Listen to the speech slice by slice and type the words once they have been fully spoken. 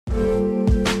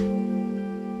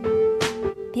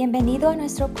Bienvenido a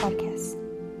nuestro podcast.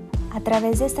 A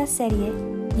través de esta serie,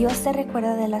 Dios te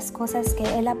recuerda de las cosas que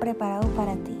Él ha preparado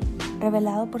para ti,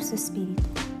 revelado por su Espíritu.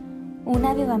 Un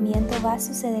avivamiento va a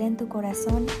suceder en tu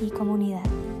corazón y comunidad.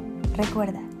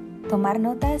 Recuerda, tomar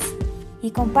notas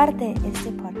y comparte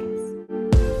este podcast.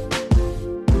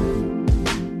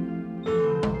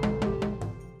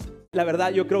 La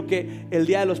verdad, yo creo que el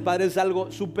Día de los Padres es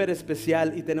algo súper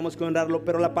especial y tenemos que honrarlo,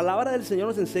 pero la palabra del Señor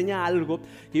nos enseña algo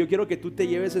que yo quiero que tú te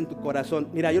lleves en tu corazón.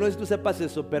 Mira, yo no sé si tú sepas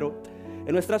eso, pero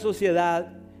en nuestra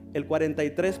sociedad el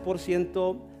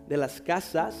 43% de las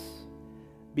casas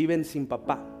viven sin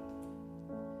papá.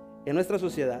 En nuestra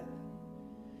sociedad,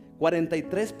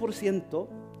 43%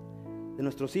 de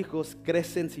nuestros hijos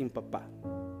crecen sin papá.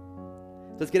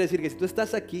 Entonces quiere decir que si tú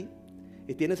estás aquí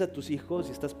y tienes a tus hijos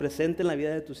y estás presente en la vida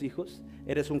de tus hijos,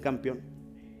 eres un campeón.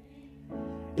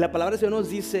 Y la palabra del Señor nos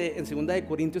dice en 2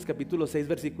 Corintios capítulo 6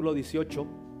 versículo 18,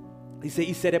 dice: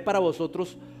 y seré para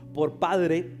vosotros por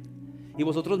padre, y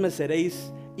vosotros me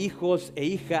seréis hijos e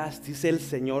hijas, dice el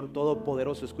Señor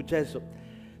Todopoderoso. Escucha eso: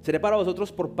 seré para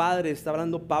vosotros por padre. Está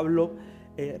hablando Pablo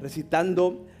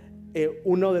recitando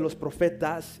uno de los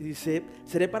profetas, y dice: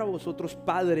 seré para vosotros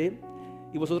padre,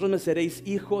 y vosotros me seréis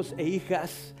hijos e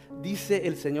hijas, dice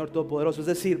el Señor Todopoderoso. Es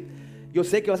decir, yo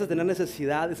sé que vas a tener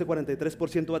necesidad, ese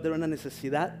 43% va a tener una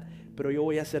necesidad, pero yo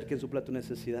voy a hacer que supla tu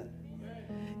necesidad.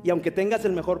 Y aunque tengas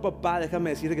el mejor papá,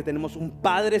 déjame decirte que tenemos un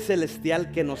Padre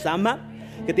Celestial que nos ama,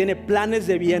 que tiene planes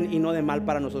de bien y no de mal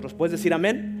para nosotros. ¿Puedes decir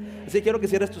amén? Así que quiero que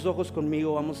cierres tus ojos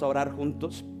conmigo, vamos a orar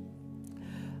juntos.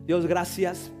 Dios,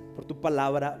 gracias por tu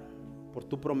palabra, por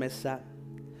tu promesa,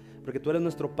 porque tú eres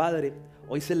nuestro Padre.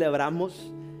 Hoy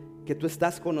celebramos que tú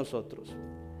estás con nosotros.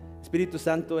 Espíritu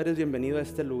Santo, eres bienvenido a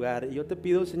este lugar. Y yo te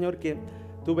pido, Señor, que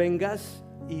tú vengas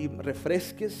y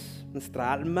refresques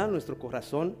nuestra alma, nuestro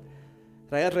corazón.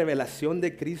 Traigas revelación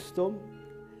de Cristo.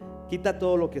 Quita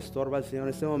todo lo que estorba, Señor. En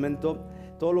este momento,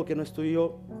 todo lo que no es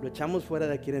tuyo, lo echamos fuera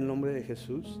de aquí en el nombre de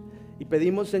Jesús. Y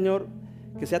pedimos, Señor,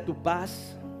 que sea tu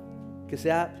paz, que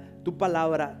sea tu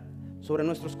palabra sobre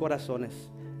nuestros corazones.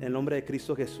 En el nombre de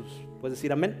Cristo Jesús. ¿Puedes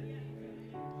decir amén?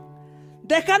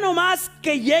 Deja nomás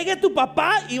que llegue tu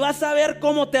papá y vas a ver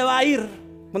cómo te va a ir.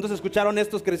 ¿Cuántos escucharon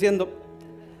estos creciendo?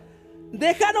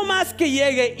 Deja nomás que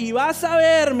llegue y vas a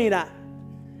ver, mira,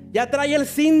 ya trae el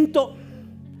cinto.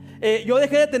 Yo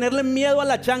dejé de tenerle miedo a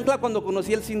la chancla cuando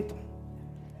conocí el cinto.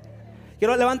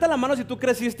 Quiero, levanta la mano si tú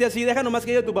creciste así. Deja nomás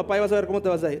que llegue tu papá y vas a ver cómo te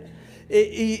vas a ir.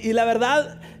 Y la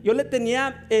verdad, yo le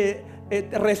tenía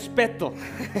respeto.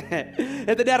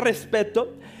 Le tenía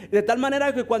respeto. De tal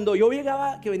manera que cuando yo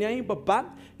llegaba, que venía mi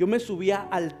papá, yo me subía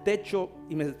al techo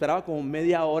y me esperaba como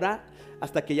media hora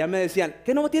hasta que ya me decían: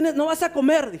 ¿qué no tienes? ¿No vas a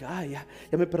comer? Dije: ay,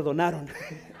 ya me perdonaron.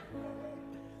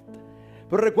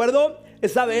 Pero recuerdo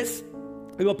esa vez,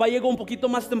 mi papá llegó un poquito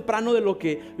más temprano de lo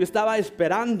que yo estaba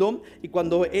esperando, y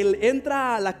cuando él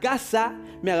entra a la casa,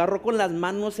 me agarró con las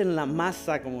manos en la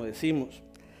masa, como decimos.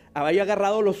 Había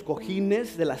agarrado los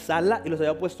cojines de la sala y los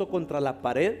había puesto contra la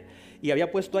pared, y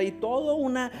había puesto ahí toda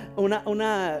una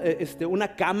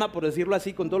cama, por decirlo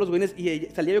así, con todos los cojines, y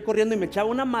salía yo corriendo y me echaba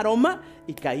una maroma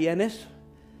y caía en eso.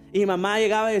 Y mi mamá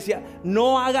llegaba y decía: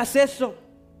 no hagas eso,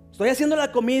 estoy haciendo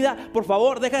la comida, por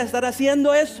favor, deja de estar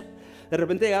haciendo eso. De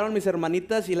repente llegaron mis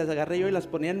hermanitas y las agarré yo y las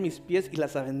ponía en mis pies y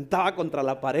las aventaba contra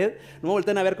la pared. No me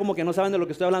volteen a ver como que no saben de lo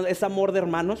que estoy hablando. Es amor de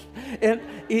hermanos.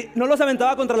 Y no los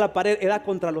aventaba contra la pared, era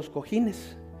contra los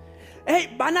cojines.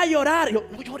 ¡Hey, van a llorar! Yo: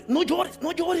 no llores, no llores,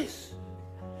 no llores.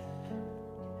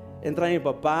 Entra mi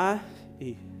papá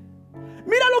y: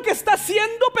 mira lo que está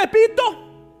haciendo Pepito,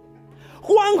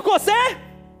 Juan José.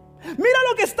 Mira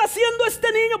lo que está haciendo este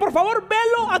niño, por favor,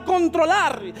 velo a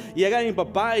controlar. Y llega mi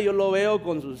papá y yo lo veo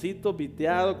con su cito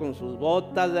piteado, con sus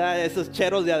botas, esos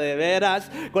cheros de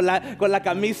adeveras, con la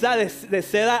camisa de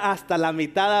seda hasta la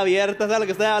mitad abierta, ¿sabes lo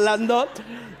que estoy hablando?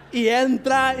 Y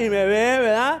entra y me ve,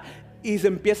 ¿verdad? Y se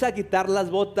empieza a quitar las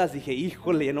botas. Dije: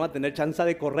 híjole, ya no va a tener chance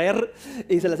de correr.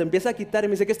 Y se las empieza a quitar y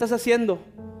me dice: ¿qué estás haciendo?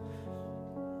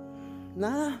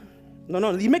 Nada.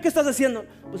 No, dime qué estás haciendo.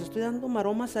 Pues estoy dando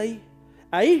maromas ahí.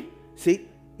 Ahí, sí.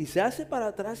 Y se hace para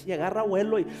atrás y agarra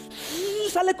vuelo y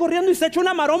sale corriendo y se echa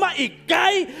una maroma y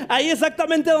cae ahí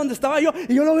exactamente donde estaba yo.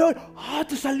 Y yo lo veo: ah,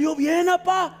 te salió bien,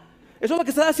 apá. ¿Eso es lo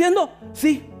que estás haciendo?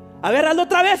 Sí. A ver, hazlo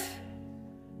otra vez.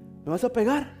 ¿Me vas a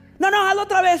pegar? No, hazlo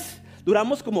otra vez.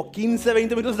 Duramos como 15,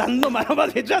 20 minutos dando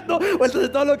maromas y echando vueltas de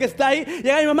todo lo que está ahí.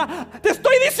 Llega mi mamá: te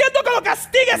estoy diciendo que lo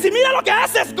castigues y mira lo que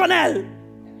haces con él.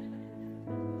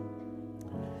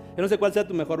 Yo no sé cuál sea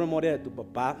tu mejor memoria de tu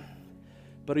papá,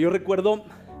 pero yo recuerdo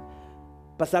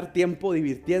pasar tiempo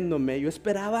divirtiéndome. Yo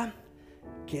esperaba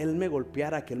que él me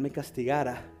golpeara, que él me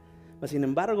castigara, Sin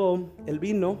embargo, Él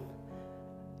vino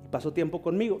y pasó tiempo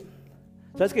conmigo.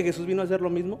 ¿Sabes que Jesús vino a hacer lo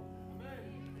mismo?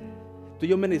 Tú y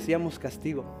yo merecíamos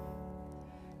castigo,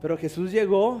 pero Jesús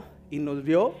llegó y nos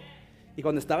vio, y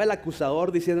cuando estaba el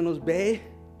acusador diciéndonos, ve,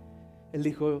 Él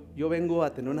dijo, yo vengo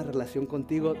a tener una relación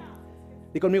contigo.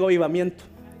 Di conmigo, avivamiento.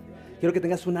 Quiero que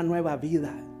tengas una nueva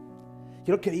vida.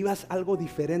 Quiero que vivas algo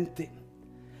diferente.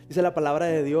 Dice la palabra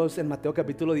de Dios en Mateo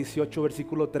capítulo 18,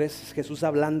 versículo 3, Jesús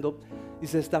hablando,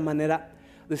 dice de esta manera,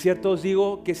 de cierto os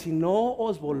digo que si no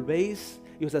os volvéis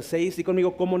y os hacéis, di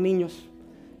conmigo, como niños.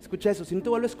 Escucha eso, si no te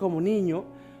vuelves como niño,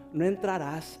 no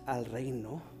entrarás al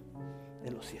reino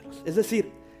de los cielos. Es decir,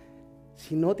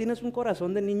 si no tienes un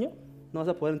corazón de niño, no vas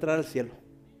a poder entrar al cielo.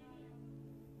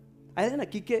 ¿Hay alguien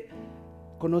aquí que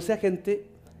conoce a gente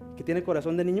que tiene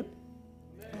corazón de niño?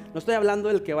 No estoy hablando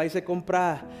del que va y se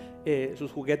compra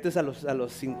sus juguetes a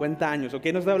los 50 años, ¿ok?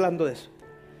 No estoy hablando de eso.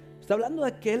 Estoy hablando de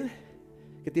aquel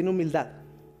que tiene humildad,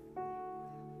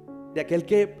 de aquel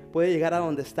que puede llegar a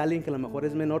donde está alguien que a lo mejor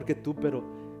es menor que tú, pero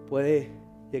puede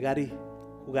llegar y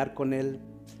jugar con él,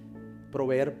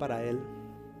 proveer para él.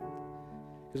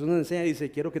 Jesús nos enseña y dice,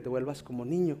 quiero que te vuelvas como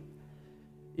niño.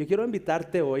 Yo quiero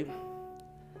invitarte hoy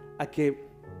a que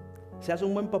seas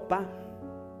un buen papá,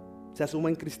 seas un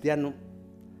buen cristiano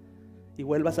y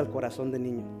vuelvas al corazón de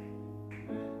niño.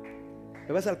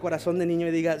 Vuelvas al corazón de niño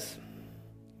y digas,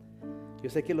 yo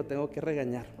sé que lo tengo que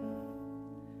regañar,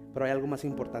 pero hay algo más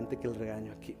importante que el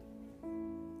regaño aquí.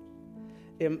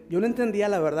 Yo no entendía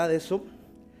la verdad eso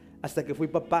hasta que fui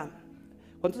papá.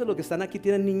 ¿Cuántos de los que están aquí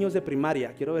tienen niños de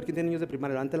primaria? Quiero ver quién tiene niños de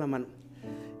primaria, levanten la mano.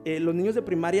 Los niños de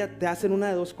primaria te hacen una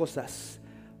de dos cosas.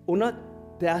 Una,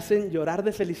 te hacen llorar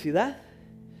de felicidad,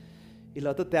 y la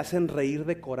otra te hacen reír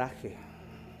de coraje.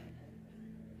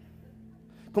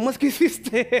 ¿Cómo es que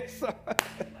hiciste eso?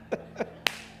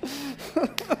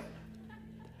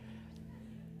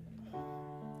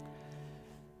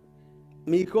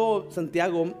 Mi hijo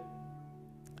Santiago,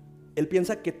 él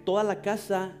piensa que toda la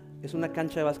casa es una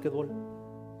cancha de básquetbol.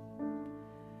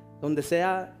 Donde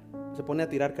sea, se pone a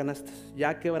tirar canastas. Ya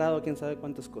ha quebrado quién sabe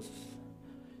cuántas cosas.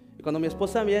 Y cuando mi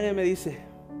esposa viene y me dice,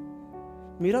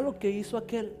 mira lo que hizo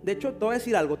aquel. De hecho, te voy a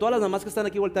decir algo. Todas las mamás que están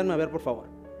aquí, volteanme a ver, por favor.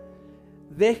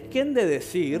 Dejen de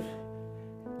decir,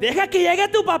 deja que llegue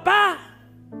tu papá,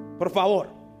 por favor.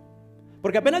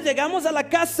 Porque apenas llegamos a la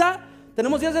casa,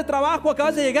 tenemos días de trabajo,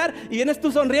 acabas de llegar y vienes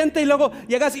tú sonriente y luego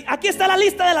llegas y aquí está la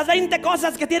lista de las 20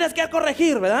 cosas que tienes que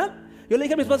corregir, ¿verdad? Yo le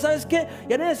dije a mi esposa, ¿sabes qué?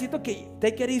 Ya necesito que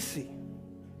take it easy.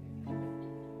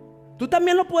 Tú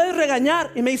también lo puedes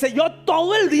regañar. Y me dice, yo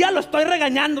todo el día lo estoy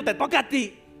regañando, te toca a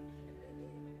ti.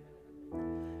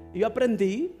 Y yo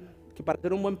aprendí que para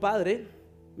ser un buen padre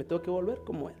me tengo que volver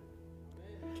como él.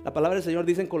 La palabra del Señor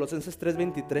dice en Colosenses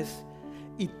 3:23,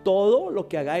 y todo lo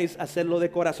que hagáis, hacedlo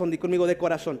de corazón. Di conmigo, de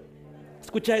corazón.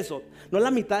 Escucha eso, no la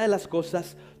mitad de las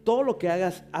cosas. Todo lo que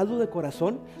hagas, hazlo de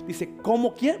corazón. Dice,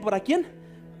 ¿cómo quién? ¿Para quién?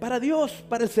 Para Dios,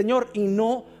 para el Señor, y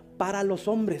no para los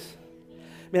hombres.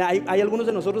 Mira, hay algunos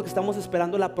de nosotros que estamos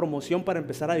esperando la promoción para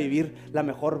empezar a vivir la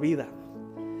mejor vida.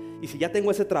 Y si ya tengo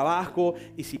ese trabajo,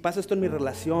 y si pasa esto en mi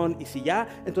relación, y si ya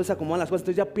entonces se acomodan las cosas,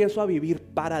 entonces ya empiezo a vivir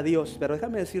para Dios. Pero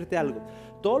déjame decirte algo,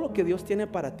 todo lo que Dios tiene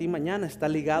para ti mañana está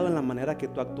ligado en la manera que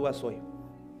tú actúas hoy.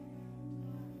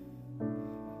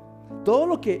 Todo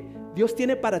lo que Dios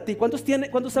tiene para ti, ¿cuántos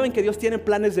saben que Dios tiene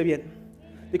planes de bien?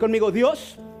 Di conmigo,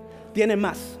 Dios tiene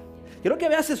más. Quiero que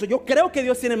veas eso. Yo creo que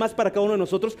Dios tiene más para cada uno de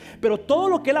nosotros, pero todo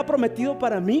lo que Él ha prometido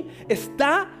para mí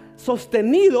está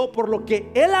sostenido por lo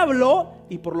que Él habló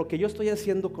y por lo que yo estoy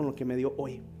haciendo con lo que me dio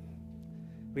hoy.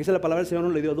 Dice la palabra del Señor, no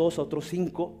le dio 2, a otros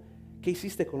 5. ¿Qué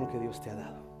hiciste con lo que Dios te ha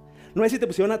dado? No es si te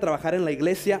pusieron a trabajar en la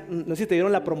iglesia, no es si te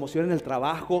dieron la promoción en el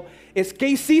trabajo, es qué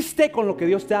hiciste con lo que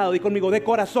Dios te ha dado. Di conmigo, de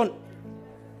corazón.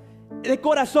 De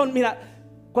corazón. Mira,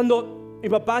 cuando mi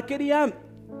papá quería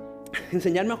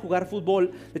enseñarme a jugar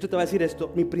fútbol, de hecho te voy a decir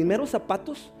esto, mis primeros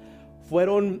zapatos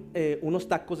fueron unos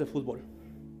tacos de fútbol,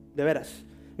 de veras.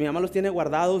 Mi mamá los tiene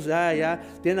guardados, ya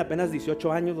tienen apenas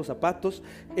 18 años los zapatos,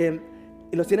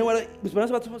 y los tiene guardados. Mis primeros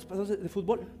zapatos de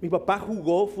fútbol. Mi papá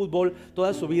jugó fútbol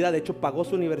toda su vida, de hecho pagó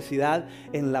su universidad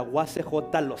en la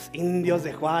UACJ, los Indios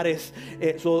de Juárez,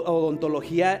 su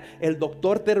odontología. El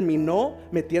doctor terminó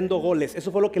metiendo goles,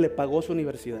 eso fue lo que le pagó su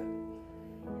universidad.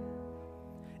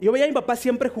 Yo veía a mi papá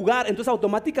siempre jugar, entonces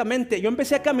automáticamente yo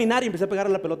empecé a caminar y empecé a pegar a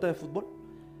la pelota de fútbol.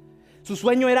 Su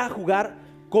sueño era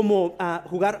jugar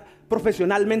jugar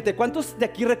profesionalmente. ¿Cuántos de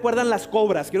aquí recuerdan las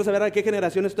Cobras? Quiero saber a qué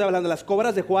generación estoy hablando. Las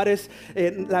Cobras de Juárez,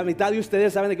 la mitad de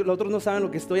ustedes saben, los otros no saben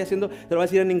lo que estoy haciendo, te lo voy a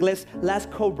decir en inglés, las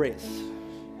Cobras.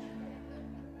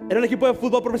 Era un equipo de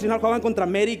fútbol profesional, jugaban contra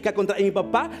América, y mi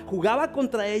papá jugaba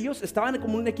contra ellos, estaban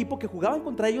como un equipo que jugaban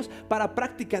contra ellos para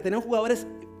práctica, tenían jugadores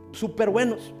súper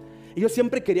buenos. Y yo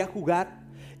siempre quería jugar.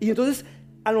 Y entonces,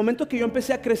 al momento que yo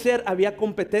empecé a crecer, había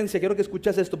competencia. Quiero que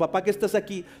escuches esto, papá que estás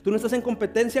aquí. Tú no estás en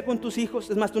competencia con tus hijos,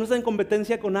 es más, tú no estás en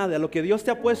competencia con nada. Lo que Dios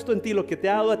te ha puesto en ti, lo que te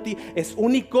ha dado a ti es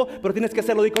único, pero tienes que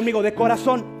hacerlo, di conmigo, de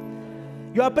corazón.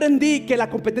 Yo aprendí que la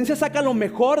competencia saca lo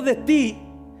mejor de ti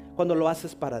cuando lo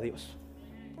haces para Dios,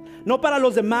 no para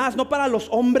los demás, no para los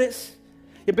hombres.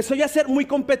 Y empezó ya a ser muy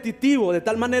competitivo, de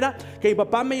tal manera que mi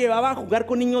papá me llevaba a jugar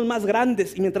con niños más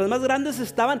grandes. Y mientras más grandes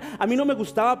estaban, a mí no me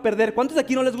gustaba perder. ¿Cuántos de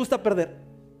aquí no les gusta perder?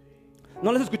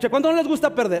 No les escuché. ¿Cuántos no les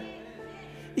gusta perder?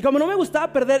 Y como no me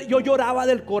gustaba perder, yo lloraba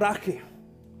del coraje.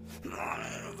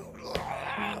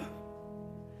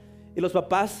 Y los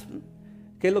papás,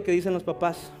 ¿qué es lo que dicen los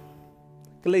papás?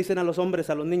 ¿Qué le dicen a los hombres,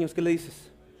 a los niños? ¿Qué le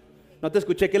dices? No te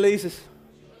escuché, ¿qué le dices?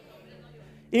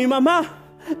 Y mi mamá,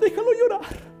 déjalo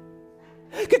llorar,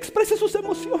 que exprese sus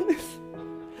emociones.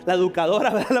 La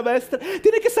educadora, la maestra,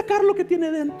 tiene que sacar lo que tiene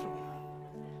dentro.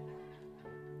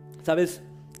 ¿Sabes?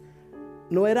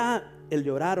 No era el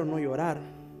llorar o no llorar,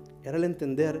 era el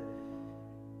entender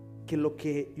que lo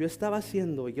que yo estaba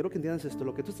haciendo, y quiero que entiendas esto,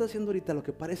 lo que tú estás haciendo ahorita, lo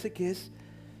que parece que es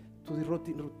tu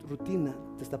rutina,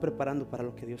 te está preparando para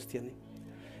lo que Dios tiene.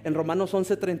 En Romanos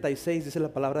 11:36 dice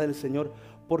la palabra del Señor,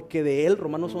 porque de Él,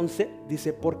 Romanos 11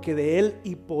 dice, porque de Él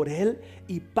y por Él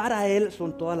y para Él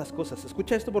son todas las cosas.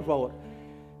 Escucha esto por favor.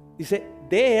 Dice,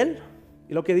 de Él,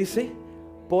 y lo que dice,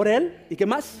 por Él, ¿y qué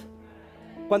más?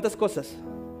 ¿Cuántas cosas?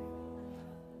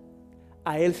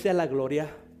 A Él sea la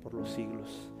gloria por los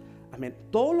siglos. Amén.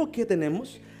 Todo lo que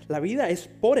tenemos, la vida es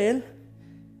por Él,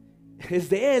 es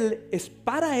de Él, es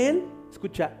para Él.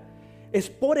 Escucha, es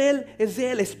por Él, es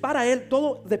de Él, es para Él,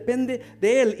 todo depende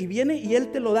de Él. Y viene y Él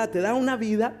te lo da, te da una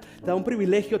vida, te da un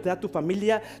privilegio, te da tu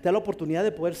familia, te da la oportunidad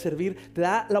de poder servir, te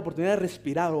da la oportunidad de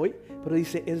respirar hoy, pero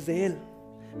dice, es de Él.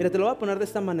 Mira, te lo voy a poner de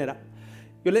esta manera.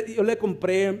 Yo le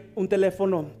compré un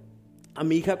teléfono a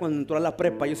mi hija cuando entró a la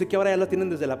prepa. Yo sé que ahora ya lo tienen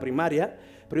desde la primaria,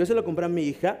 pero yo se lo compré a mi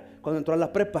hija cuando entró a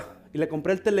la prepa. Y le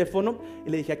compré el teléfono y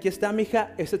le dije, aquí está mi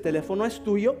hija, ese teléfono es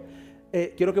tuyo.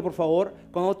 Quiero que por favor,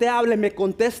 cuando te hable, me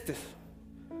contestes.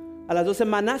 A las 2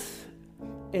 semanas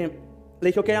le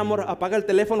dije, ok amor, apaga el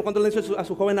teléfono. ¿Cuánto le dice a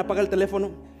su joven, apaga el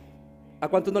teléfono? ¿A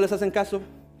cuántos no les hacen caso?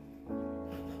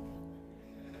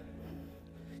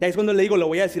 Y ahí es cuando le digo, lo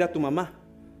voy a decir a tu mamá.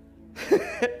 Lo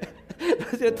voy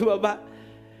a decir a tu mamá.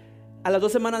 A las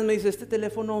 2 semanas me dice, este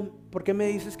teléfono, ¿por qué me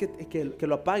dices que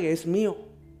lo apague? Es mío.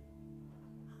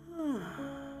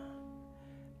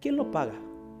 ¿Quién lo paga?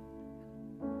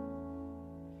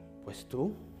 Pues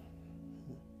tú.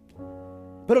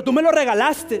 Pero tú me lo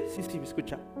regalaste. Sí,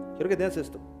 escucha, quiero que tengas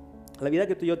esto. La vida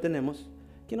que tú y yo tenemos,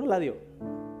 ¿quién nos la dio?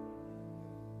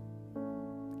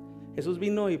 Jesús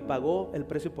vino y pagó el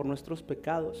precio por nuestros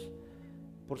pecados.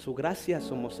 Por su gracia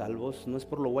somos salvos. No es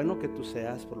por lo bueno que tú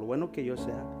seas, por lo bueno que yo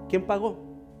sea. ¿Quién pagó?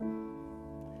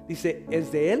 Dice,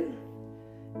 es de Él,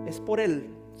 es por Él.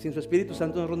 Sin su Espíritu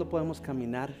Santo nosotros no podemos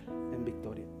caminar en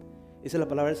victoria. Dice la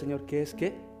palabra del Señor que es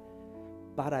que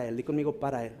para Él. Di conmigo,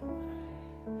 para Él.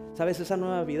 ¿Sabes? Esa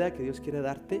nueva vida que Dios quiere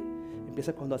darte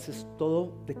empieza cuando haces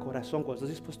todo de corazón, cuando estás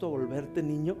dispuesto a volverte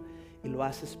niño y lo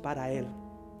haces para Él.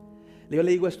 Yo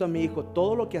le digo esto a mi hijo,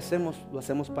 todo lo que hacemos, lo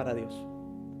hacemos para Dios.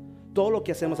 Todo lo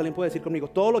que hacemos, alguien puede decir conmigo,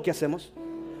 todo lo que hacemos,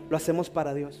 lo hacemos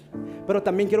para Dios. Pero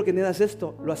también quiero que entiendas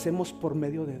esto, lo hacemos por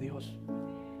medio de Dios.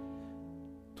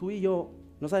 Tú y yo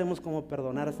no sabemos cómo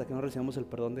perdonar hasta que no recibamos el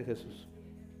perdón de Jesús.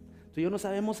 Tú y yo no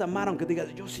sabemos amar, aunque te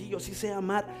digas, yo sí sé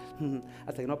amar,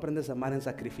 hasta que no aprendes a amar en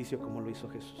sacrificio como lo hizo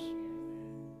Jesús.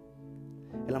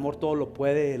 El amor todo lo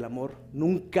puede, el amor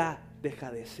nunca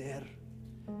deja de ser.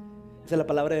 Esa es la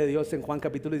palabra de Dios en Juan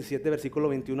capítulo 17, versículo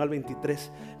 21 al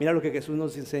 23. Mira lo que Jesús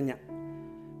nos enseña.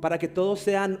 Para que todos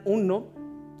sean uno,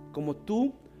 como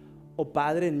tú, oh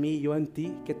Padre, en mí y yo en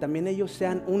ti, que también ellos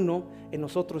sean uno en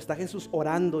nosotros. Está Jesús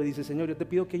orando y dice, Señor, yo te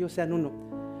pido que ellos sean uno,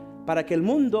 para que el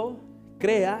mundo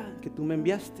crea que tú me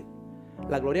enviaste.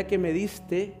 La gloria que me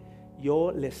diste,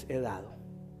 yo les he dado,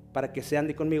 para que sean,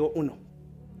 di conmigo, uno.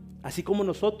 Así como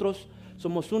nosotros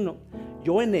somos uno,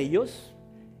 yo en ellos,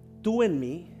 tú en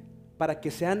mí, para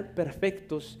que sean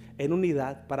perfectos en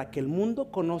unidad, para que el mundo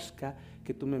conozca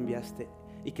que tú me enviaste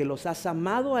y que los has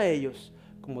amado a ellos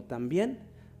como también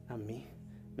a mí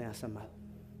me has amado.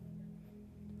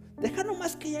 Deja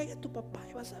nomás que llegue tu papá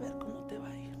y vas a ver cómo te va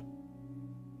a ir.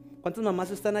 ¿Cuántas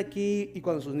mamás están aquí y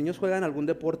cuando sus niños juegan algún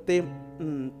deporte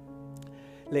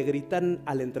le gritan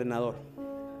al entrenador?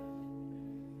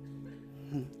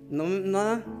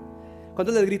 No.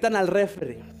 ¿Cuántos le gritan al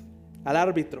referee, al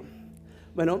árbitro?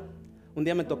 Bueno, Un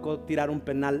día me tocó tirar un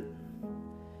penal.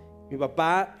 Mi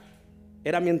papá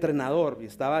era mi entrenador y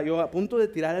estaba yo a punto de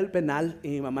tirar el penal y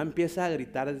mi mamá empieza a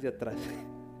gritar desde atrás: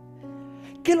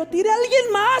 ¡que lo tire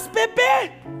alguien más,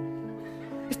 Pepe!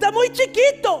 ¡Está muy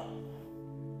chiquito!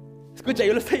 Escucha,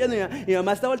 yo lo estoy viendo, mi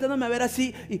mamá está volteándome a ver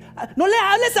así y, no le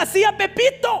hables así a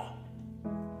Pepito.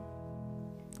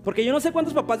 Porque yo no sé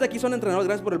cuántos papás de aquí son entrenadores,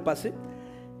 gracias por el pase,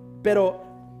 pero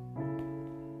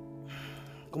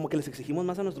como que les exigimos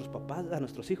más a nuestros papás, a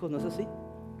nuestros hijos, ¿no es así?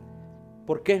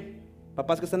 ¿Por qué?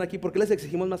 Papás que están aquí, ¿por qué les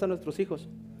exigimos más a nuestros hijos?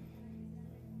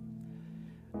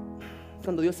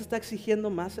 Cuando Dios te está exigiendo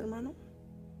más, hermano,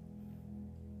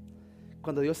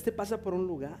 cuando Dios te pasa por un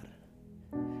lugar,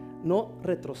 no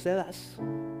retrocedas.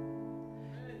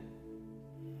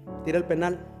 Tira el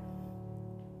penal.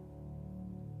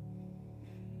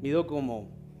 Mido como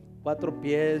 4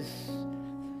 pies,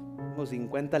 como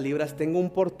 50 libras. Tengo un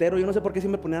portero. Yo no sé por qué si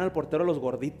me ponían al portero los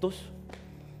gorditos.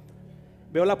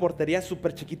 Veo la portería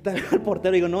súper chiquita. Veo al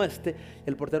portero y digo, no,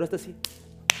 el portero está así.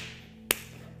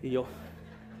 Y yo,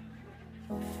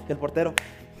 el portero.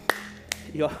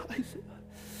 Y yo, ay,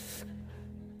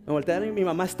 me volteé y mi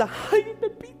mamá está, ay,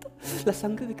 Pepito, la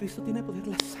sangre de Cristo tiene poder,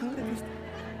 la sangre de Cristo.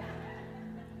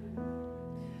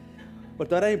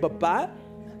 Volteé a ver a mi papá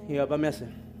y mi papá me hace.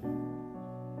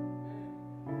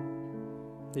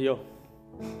 Y yo,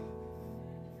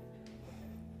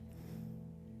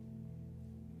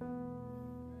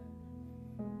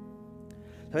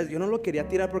 ¿sabes? Yo no lo quería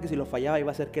tirar porque si lo fallaba iba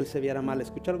a hacer que él se viera mal.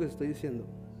 Escucha lo que te estoy diciendo.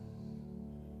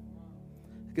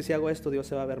 Es que si hago esto, Dios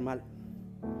se va a ver mal.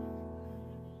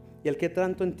 Y el que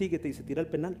tanto en ti que te dice, tira el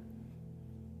penal.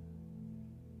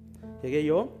 Llegué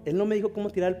yo, él no me dijo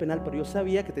cómo tirar el penal, pero yo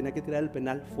sabía que tenía que tirar el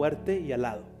penal fuerte y al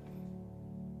lado.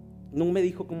 No me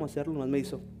dijo cómo hacerlo, nomás me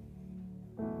hizo.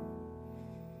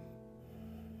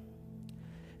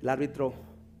 El árbitro,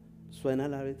 suena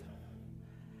el árbitro.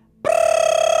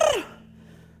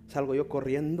 Salgo yo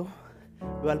corriendo,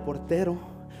 veo al portero,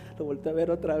 lo volteo a ver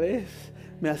otra vez,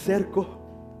 me acerco.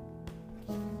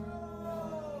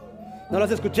 No los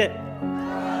escuché.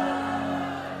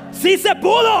 ¡Sí se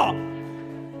pudo!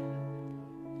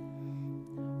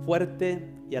 Fuerte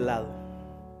y al lado.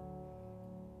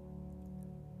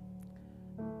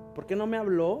 ¿Por qué no me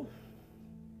habló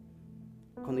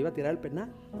cuando iba a tirar el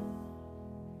penal?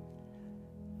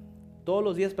 Todos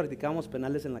los días practicábamos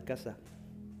penales en la casa.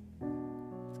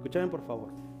 Escúchame por favor.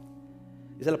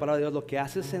 Dice la palabra de Dios, lo que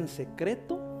haces en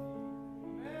secreto,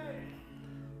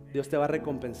 Dios te va a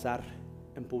recompensar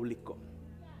en público.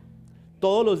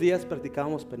 Todos los días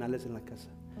practicábamos penales en la casa.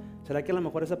 ¿Será que a lo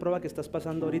mejor esa prueba que estás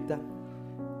pasando ahorita,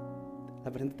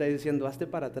 la persona te está diciendo, hazte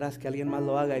para atrás, que alguien más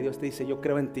lo haga, y Dios te dice, yo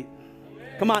creo en ti?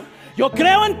 Come on, yo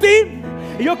creo en ti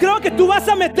y yo creo que tú vas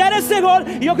a meter ese gol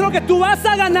y yo creo que tú vas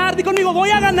a ganar. Di conmigo, voy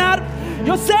a ganar.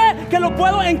 Yo sé que lo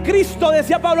puedo en Cristo,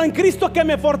 decía Pablo, en Cristo que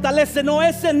me fortalece. No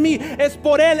es en mí, es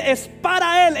por Él, es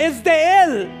para Él, es de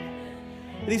Él.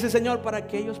 Dice, Señor, para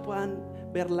que ellos puedan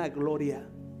ver la gloria.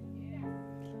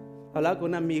 Hablaba con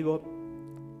un amigo,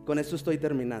 con esto estoy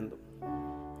terminando,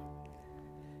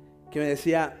 que me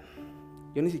decía,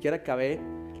 yo ni siquiera acabé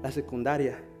la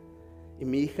secundaria y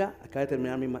mi hija acaba de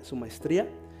terminar su maestría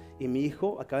y mi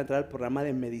hijo acaba de entrar al programa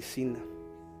de medicina,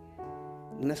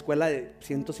 una escuela de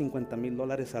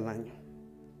 $150,000 al año.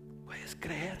 ¿Puedes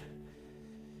creer?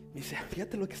 Me dice,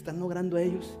 fíjate lo que están logrando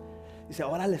ellos. Dice,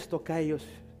 ahora les toca a ellos.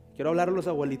 Quiero hablar a los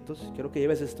abuelitos, quiero que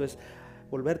lleves esto, es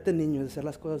volverte niño, es hacer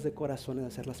las cosas de corazón, es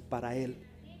hacerlas para Él.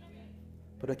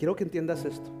 Pero quiero que entiendas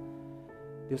esto.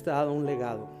 Dios te ha dado un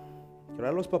legado. Quiero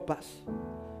hablar a los papás.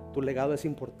 Tu legado es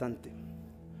importante.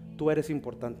 Tú eres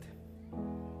importante.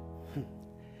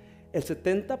 El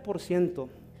 70%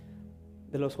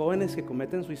 de los jóvenes que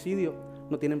cometen suicidio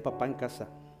no tienen papá en casa.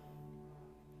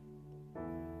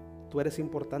 Tú eres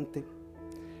importante.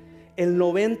 El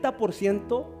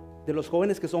 90% de los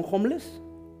jóvenes que son homeless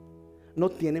no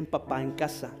tienen papá en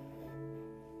casa.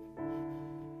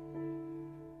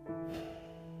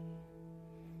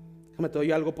 Déjame te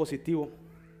doy algo positivo.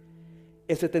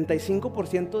 El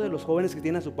 75% de los jóvenes que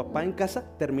tienen a su papá en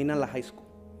casa terminan la high school.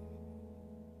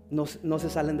 No se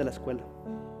salen de la escuela.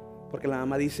 Porque la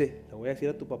mamá dice, le voy a decir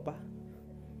a tu papá.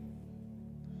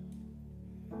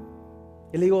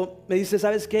 Y le digo, me dice,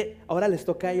 ¿sabes qué? Ahora les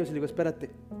toca a ellos. Y le digo,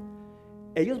 espérate.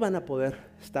 Ellos van a poder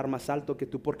estar más alto que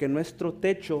tú porque nuestro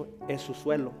techo es su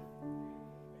suelo.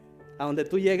 A donde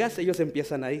tú llegas, ellos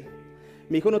empiezan ahí.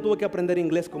 Mi hijo no tuvo que aprender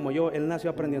inglés como yo. Él nació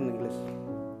aprendiendo inglés.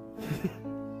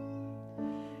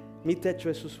 Mi techo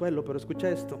es su suelo, pero escucha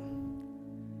esto.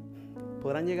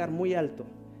 Podrán llegar muy alto,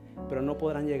 pero no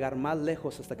podrán llegar más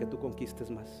lejos hasta que tú conquistes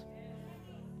más.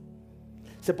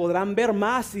 se podrán ver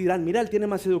más y dirán, mira, él tiene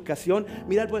más educación,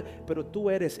 mira, pero tú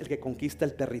eres el que conquista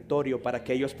el territorio para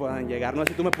que ellos puedan llegar. No sé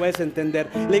si tú me puedes entender.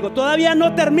 Le digo, todavía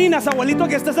no terminas, abuelito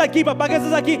que estás aquí, papá que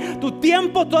estás aquí, tu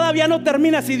tiempo todavía no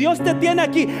termina. Si Dios te tiene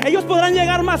aquí, ellos podrán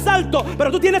llegar más alto,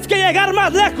 pero tú tienes que llegar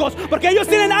más lejos, porque ellos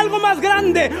tienen algo más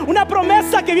grande, una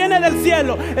promesa que viene del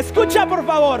cielo. Escucha, por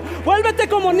favor, vuélvete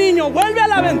como niño, vuelve a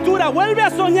la aventura, vuelve a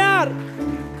soñar.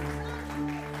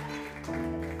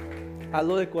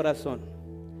 Hazlo de corazón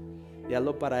y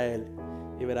hazlo para Él,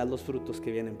 y verás los frutos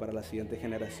que vienen para la siguiente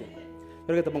generación.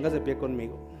 Quiero que te pongas de pie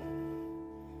conmigo.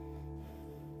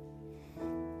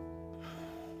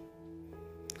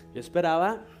 Yo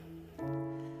esperaba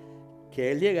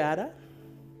que Él llegara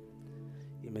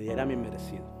y me diera mi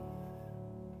merecido,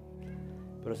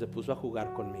 pero se puso a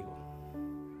jugar conmigo.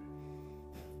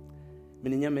 Mi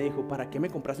niña me dijo, ¿para qué me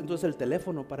compraste entonces el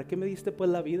teléfono? ¿Para qué me diste pues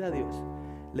la vida, Dios?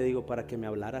 Le digo, para que me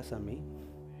hablaras a mí,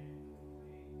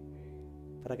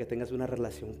 para que tengas una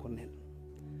relación con Él.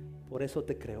 Por eso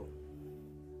te creo.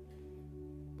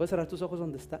 ¿Puedes cerrar tus ojos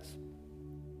donde estás?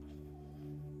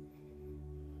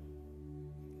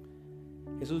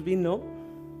 Jesús vino,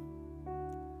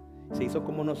 se hizo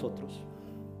como nosotros,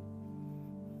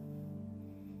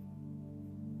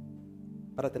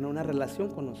 para tener una relación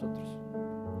con nosotros,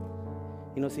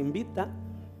 y nos invita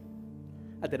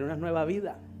a tener una nueva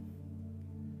vida,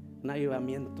 un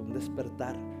avivamiento, un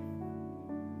despertar.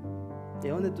 Y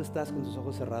donde tú estás con tus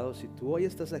ojos cerrados, si tú hoy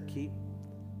estás aquí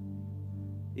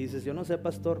y dices, yo no sé,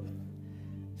 pastor,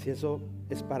 si eso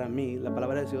es para mí. La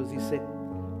palabra de Dios dice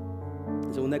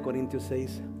en 2 Corintios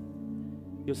 6,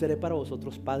 yo seré para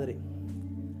vosotros padre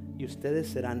y ustedes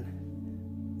serán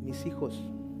mis hijos.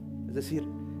 Es decir,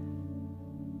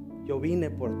 yo vine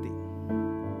por ti.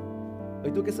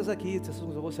 Hoy tú que estás aquí, estás con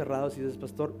tus ojos cerrados y dices,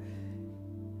 pastor,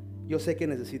 yo sé que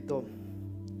necesito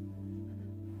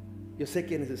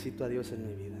a Dios en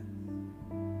mi vida.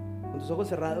 Con tus ojos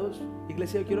cerrados,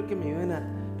 iglesia, yo quiero que me ayuden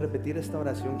a repetir esta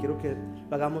oración. Quiero que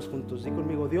lo hagamos juntos. Di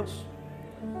conmigo, Dios,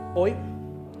 hoy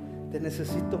te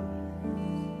necesito.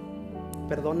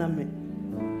 Perdóname.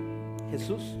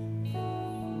 Jesús,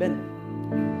 ven,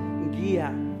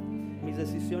 guía mis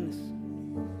decisiones.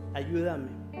 Ayúdame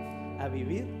a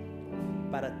vivir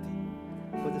para ti.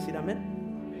 ¿Puedes decir amén?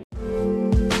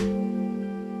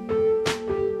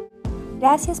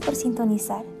 Gracias por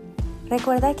sintonizar.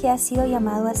 Recuerda que has sido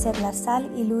llamado a ser la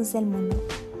sal y luz del mundo.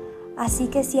 Así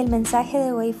que si el mensaje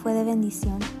de hoy fue de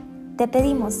bendición, te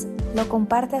pedimos lo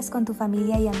compartas con tu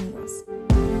familia y amigos.